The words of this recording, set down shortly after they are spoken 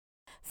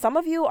Some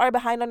of you are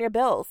behind on your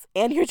bills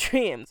and your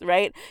dreams,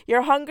 right?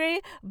 You're hungry,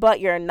 but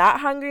you're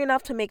not hungry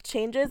enough to make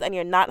changes, and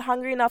you're not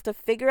hungry enough to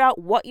figure out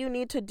what you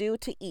need to do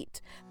to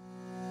eat.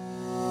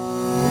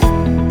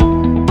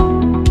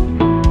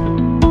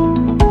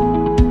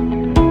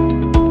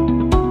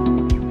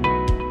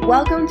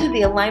 Welcome to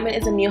the Alignment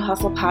is a New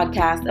Hustle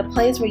podcast, a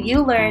place where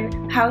you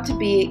learn how to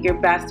be your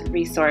best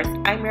resource.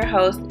 I'm your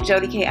host,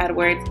 Jody K.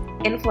 Edwards,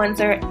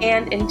 influencer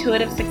and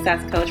intuitive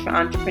success coach for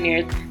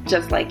entrepreneurs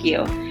just like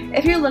you.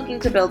 If you're looking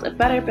to build a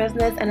better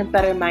business and a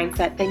better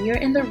mindset, then you're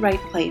in the right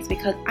place,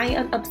 because I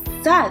am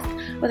obsessed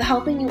with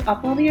helping you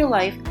uplevel your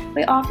life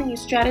by offering you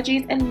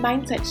strategies and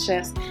mindset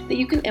shifts that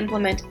you can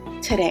implement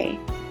today.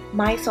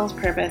 My soul's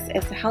purpose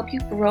is to help you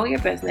grow your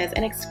business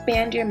and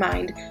expand your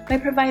mind by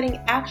providing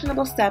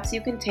actionable steps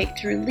you can take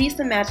to release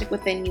the magic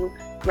within you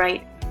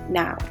right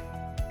now.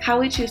 How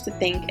we choose to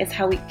think is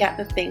how we get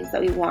the things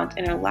that we want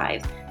in our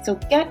lives. So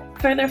get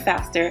further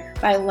faster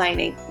by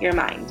aligning your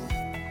mind.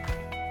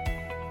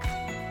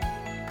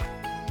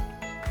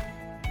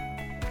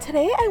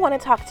 Today I want to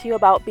talk to you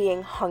about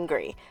being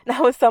hungry.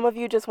 Now, some of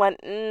you just went,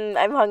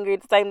 I'm hungry,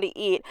 it's time to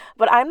eat.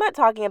 But I'm not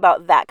talking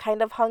about that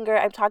kind of hunger.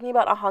 I'm talking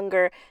about a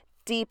hunger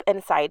deep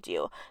inside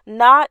you.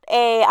 Not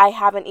a I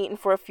haven't eaten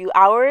for a few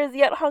hours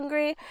yet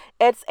hungry.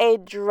 It's a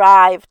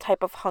drive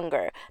type of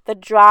hunger. The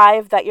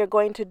drive that you're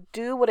going to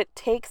do what it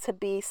takes to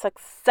be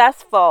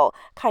successful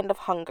kind of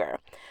hunger.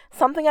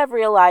 Something I've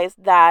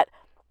realized that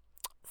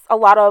a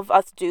lot of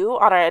us do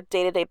on a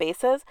day-to-day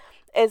basis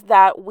is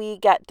that we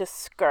get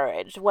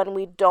discouraged when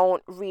we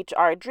don't reach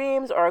our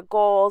dreams or our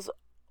goals,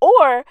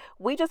 or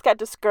we just get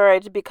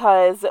discouraged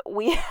because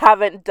we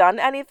haven't done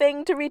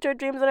anything to reach our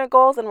dreams and our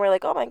goals, and we're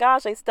like, oh my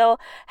gosh, I still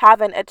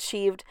haven't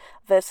achieved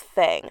this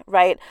thing,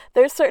 right?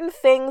 There's certain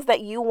things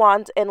that you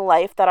want in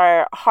life that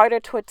are harder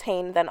to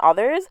attain than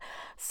others,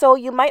 so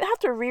you might have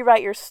to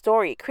rewrite your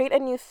story, create a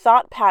new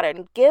thought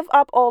pattern, give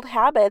up old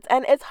habits,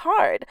 and it's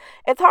hard.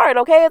 It's hard,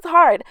 okay? It's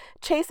hard.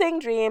 Chasing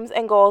dreams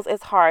and goals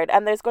is hard,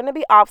 and there's going to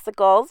be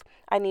obstacles.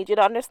 I need you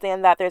to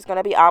understand that there's going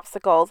to be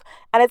obstacles,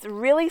 and it's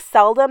really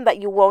seldom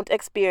that you won't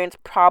experience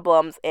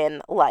problems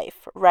in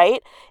life,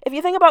 right? If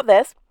you think about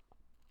this,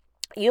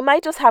 you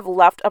might just have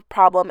left a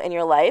problem in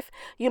your life.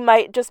 You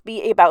might just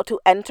be about to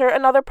enter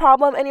another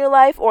problem in your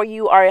life, or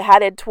you are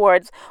headed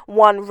towards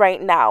one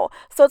right now.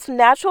 So it's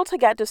natural to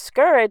get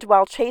discouraged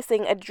while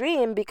chasing a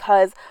dream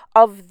because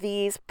of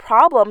these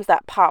problems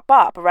that pop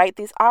up, right?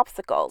 These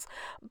obstacles.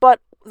 But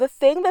the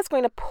thing that's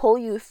going to pull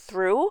you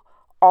through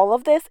all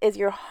of this is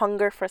your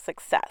hunger for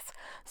success.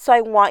 So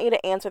I want you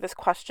to answer this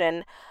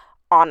question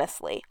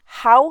honestly.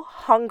 How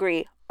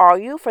hungry are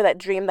you for that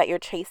dream that you're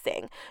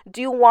chasing?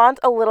 Do you want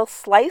a little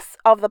slice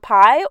of the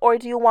pie, or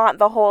do you want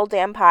the whole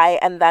damn pie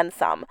and then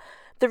some?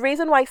 The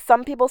reason why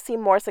some people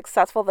seem more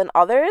successful than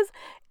others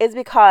is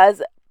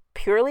because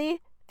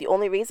purely the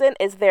only reason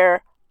is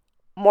they're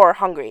more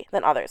hungry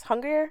than others.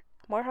 Hungrier,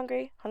 more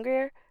hungry,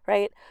 hungrier,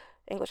 right?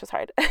 English is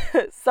hard.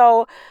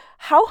 So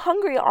how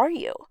hungry are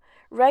you,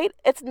 right?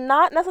 It's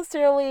not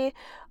necessarily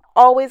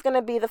always going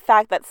to be the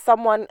fact that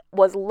someone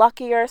was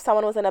luckier,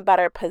 someone was in a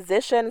better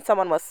position,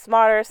 someone was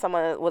smarter,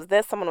 someone was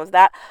this, someone was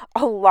that.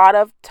 A lot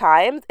of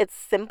times it's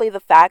simply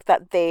the fact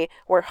that they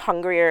were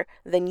hungrier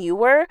than you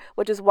were,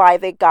 which is why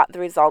they got the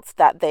results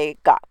that they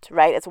got,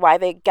 right? It's why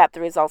they get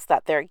the results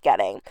that they're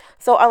getting.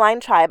 So Align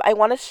Tribe, I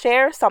want to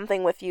share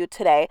something with you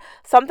today,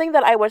 something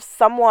that I wish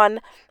someone,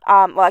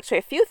 actually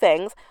a few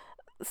things,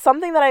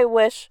 something that I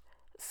wish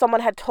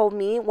someone had told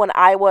me when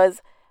I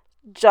was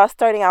just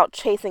starting out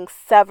chasing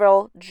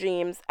several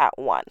dreams at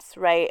once,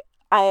 right?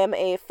 I am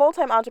a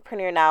full-time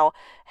entrepreneur now.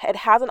 It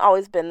hasn't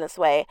always been this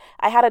way.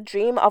 I had a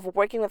dream of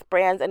working with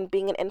brands and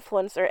being an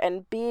influencer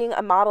and being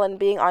a model and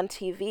being on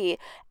TV.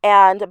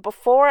 And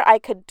before I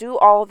could do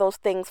all of those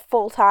things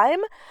full-time,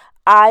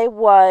 I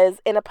was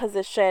in a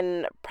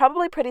position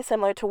probably pretty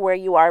similar to where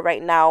you are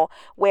right now,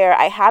 where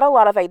I had a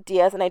lot of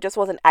ideas and I just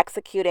wasn't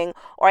executing,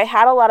 or I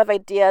had a lot of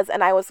ideas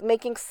and I was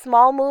making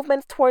small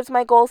movements towards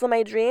my goals and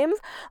my dreams,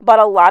 but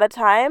a lot of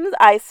times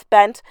I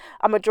spent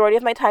a majority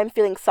of my time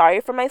feeling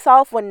sorry for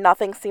myself when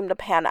nothing seemed to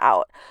pan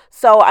out.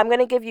 So I'm going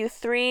to give you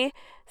 3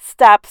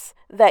 steps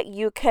that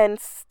you can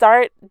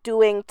start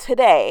doing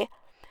today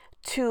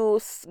to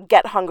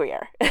get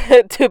hungrier,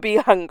 to be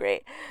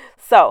hungry.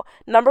 So,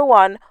 number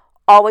 1,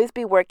 always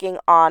be working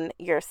on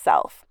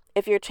yourself.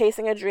 If you're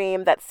chasing a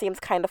dream that seems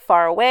kind of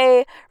far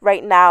away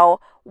right now,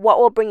 what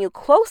will bring you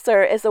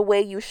closer is the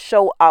way you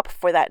show up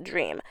for that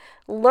dream.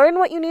 Learn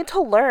what you need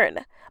to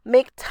learn.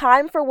 Make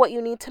time for what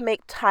you need to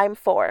make time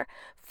for.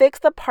 Fix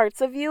the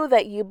parts of you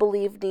that you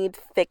believe need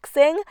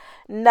fixing.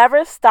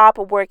 Never stop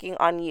working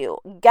on you.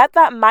 Get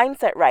that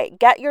mindset right.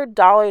 Get your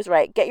dollars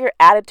right. Get your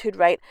attitude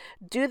right.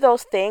 Do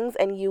those things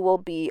and you will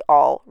be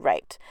all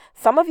right.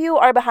 Some of you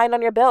are behind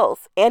on your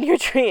bills and your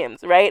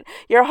dreams, right?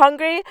 You're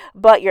hungry,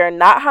 but you're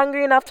not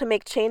hungry enough to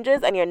make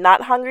changes, and you're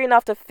not hungry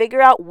enough to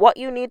figure out what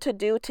you need to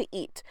do to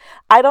eat.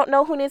 I don't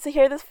know who needs to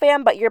hear this,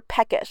 fam, but you're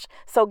peckish.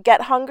 So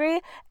get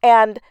hungry,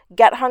 and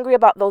get hungry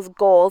about those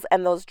goals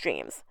and those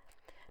dreams.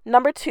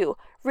 Number 2,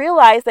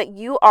 realize that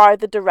you are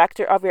the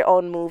director of your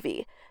own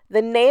movie.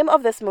 The name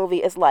of this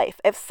movie is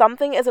life. If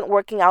something isn't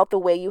working out the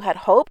way you had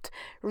hoped,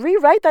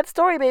 rewrite that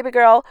story, baby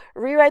girl.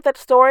 Rewrite that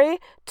story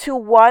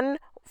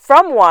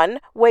from one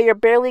where you're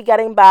barely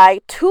getting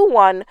by to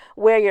one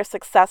where you're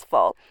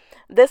successful.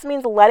 This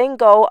means letting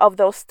go of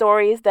those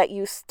stories that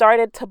you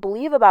started to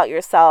believe about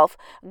yourself,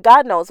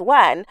 God knows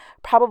when,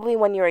 probably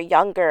when you were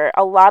younger.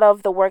 A lot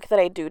of the work that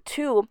I do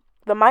too,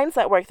 the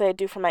mindset work that I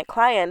do for my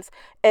clients,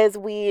 is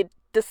we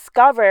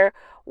discover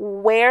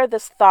where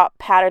this thought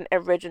pattern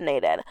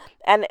originated.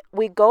 And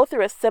we go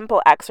through a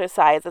simple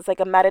exercise. It's like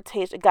a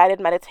guided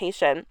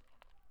meditation.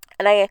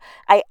 And I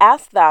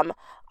ask them,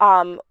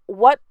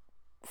 what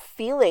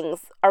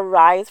feelings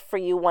arise for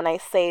you when I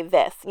say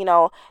this? And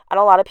a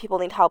lot of people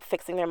need help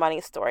fixing their money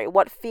story.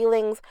 What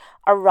feelings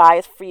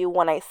arise for you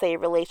when I say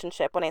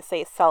relationship, when I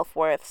say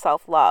self-worth,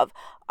 self-love,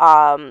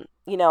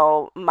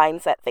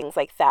 mindset, things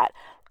like that.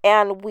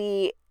 And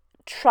we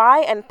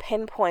try and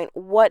pinpoint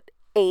what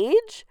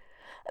age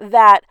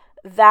that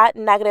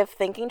negative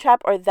thinking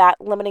trap or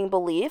that limiting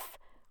belief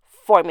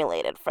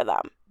formulated for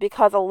them.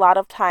 Because a lot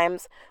of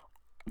times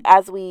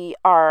as we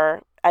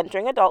are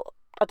entering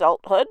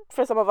adulthood,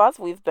 for some of us,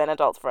 we've been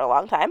adults for a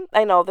long time.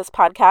 I know this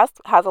podcast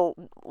has a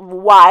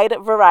wide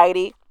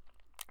variety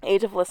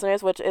age of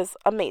listeners, which is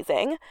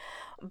amazing,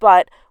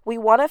 but we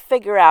want to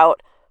figure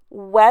out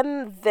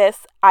when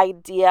this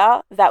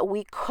idea that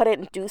we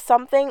couldn't do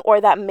something, or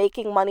that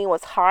making money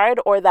was hard,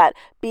 or that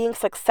being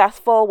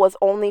successful was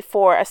only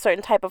for a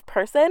certain type of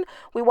person,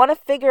 we want to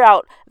figure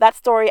out that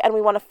story, and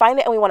we want to find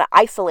it, and we want to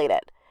isolate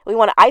it. We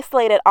want to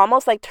isolate it,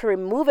 almost like to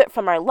remove it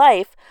from our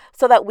life,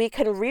 so that we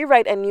can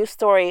rewrite a new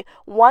story,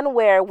 one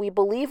where we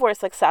believe we're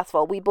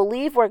successful, we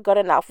believe we're good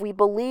enough, we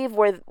believe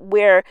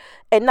we're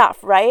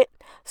enough, right?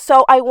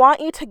 So I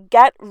want you to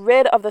get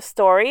rid of the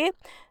story.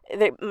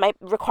 It might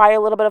require a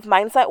little bit of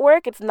mindset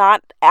work. It's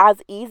not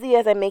as easy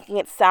as I'm making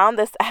it sound.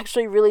 This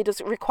actually really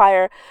does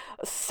require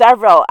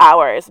several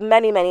hours,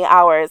 many, many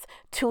hours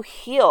to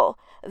heal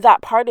that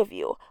part of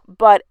you.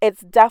 But it's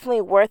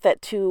definitely worth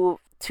it to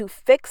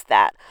fix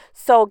that.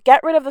 So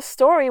get rid of the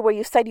story where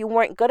you said you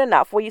weren't good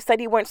enough, where you said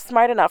you weren't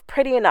smart enough,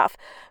 pretty enough,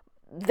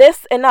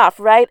 this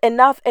enough, right?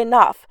 Enough.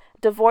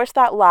 Divorce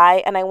that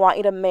lie, and I want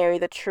you to marry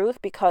the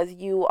truth, because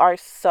you are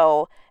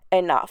so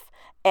enough.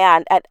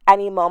 And at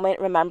any moment,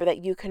 remember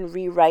that you can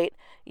rewrite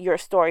your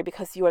story,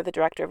 because you are the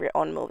director of your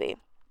own movie.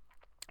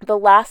 The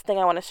last thing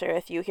I want to share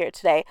with you here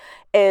today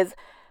is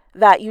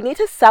that you need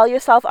to sell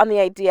yourself on the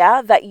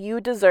idea that you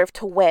deserve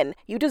to win.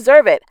 You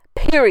deserve it,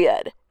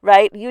 period.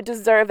 Right? You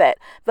deserve it.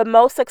 The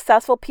most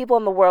successful people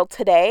in the world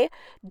today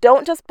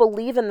don't just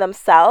believe in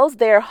themselves.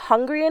 They're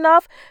hungry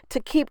enough to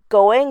keep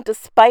going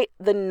despite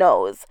the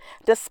no's,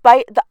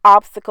 despite the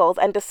obstacles,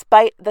 and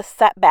despite the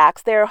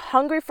setbacks. They're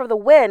hungry for the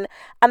win,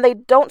 and they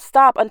don't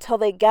stop until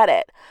they get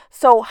it.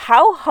 So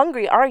how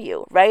hungry are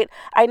you, right?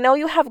 I know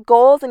you have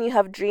goals and you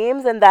have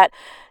dreams, and that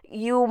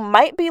you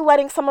might be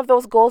letting some of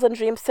those goals and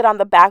dreams sit on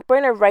the back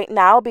burner right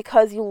now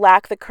because you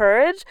lack the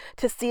courage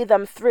to see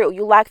them through.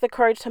 You lack the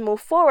courage to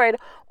move forward,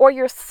 or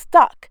you're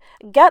stuck.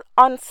 Get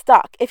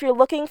unstuck. If you're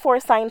looking for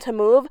a sign to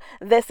move,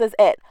 this is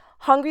it.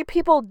 Hungry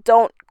people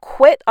don't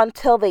quit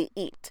until they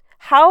eat.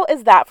 How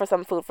is that for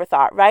some food for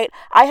thought, right?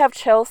 I have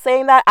chills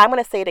saying that. I'm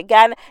going to say it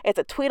again. It's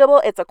a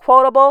tweetable. It's a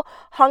quotable.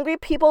 Hungry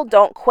people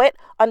don't quit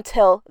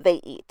until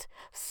they eat.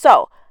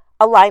 So,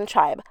 Align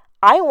Tribe,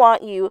 I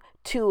want you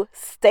to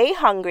stay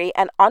hungry,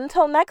 and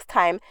until next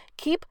time,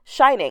 keep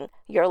shining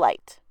your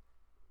light.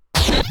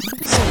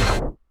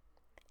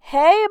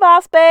 Hey,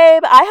 boss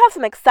babe, I have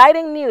some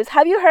exciting news.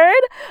 Have you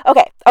heard?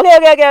 Okay.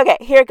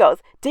 Here it goes.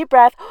 Deep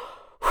breath.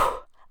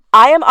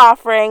 I am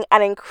offering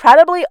an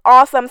incredibly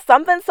awesome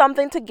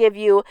something to give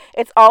you.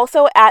 It's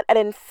also at an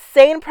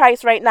insane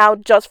price right now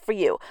just for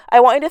you. I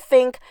want you to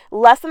think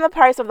less than the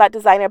price of that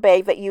designer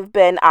bag that you've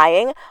been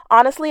eyeing.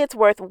 Honestly, it's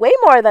worth way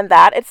more than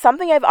that. It's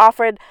something I've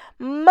offered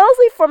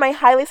mostly for my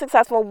highly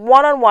successful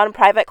one-on-one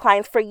private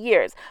clients for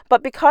years.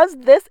 But because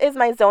this is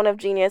my zone of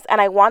genius and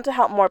I want to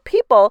help more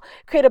people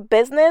create a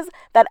business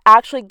that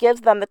actually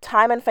gives them the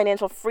time and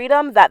financial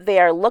freedom that they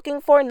are looking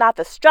for, not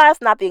the stress,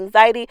 not the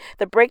anxiety,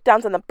 the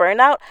breakdowns, and the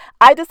burnout,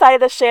 I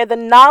decided to share the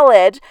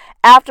knowledge.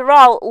 After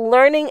all,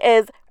 learning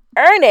is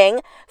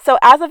earning. So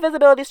as a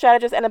visibility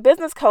strategist and a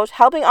business coach,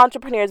 helping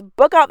entrepreneurs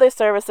book out their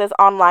services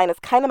online is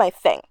kind of my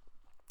thing.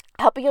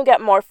 Helping you get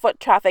more foot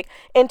traffic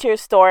into your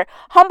store.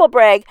 Humble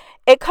brag,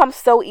 it comes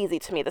so easy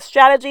to me. The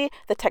strategy,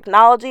 the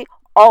technology,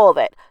 all of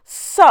it.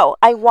 So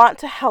I want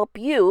to help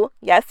you,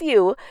 yes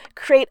you,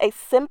 create a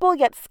simple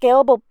yet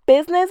scalable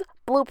business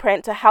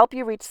blueprint to help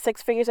you reach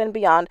six figures and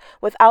beyond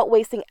without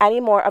wasting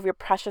any more of your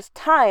precious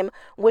time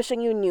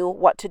wishing you knew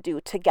what to do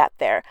to get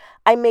there.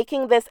 I'm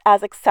making this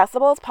as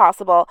accessible as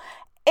possible,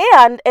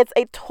 And it's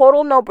a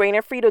total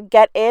no-brainer for you to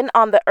get in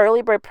on the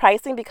early bird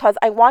pricing because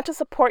I want to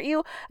support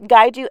you,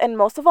 guide you, and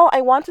most of all,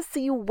 I want to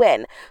see you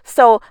win.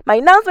 So my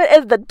announcement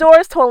is the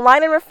doors to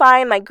Align and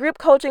Refine, my group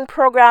coaching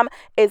program,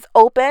 is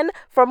open.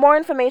 For more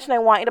information, I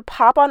want you to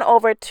pop on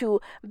over to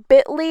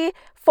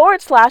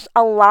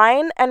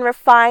bit.ly/Align and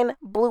Refine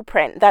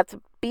Blueprint. That's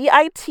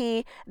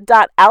bit.ly/Align,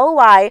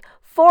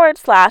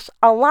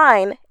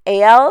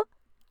 ALIGN,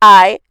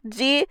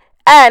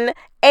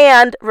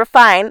 and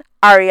Refine,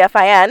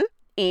 REFINE,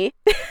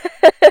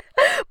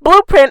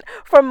 Blueprint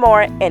for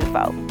more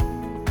info.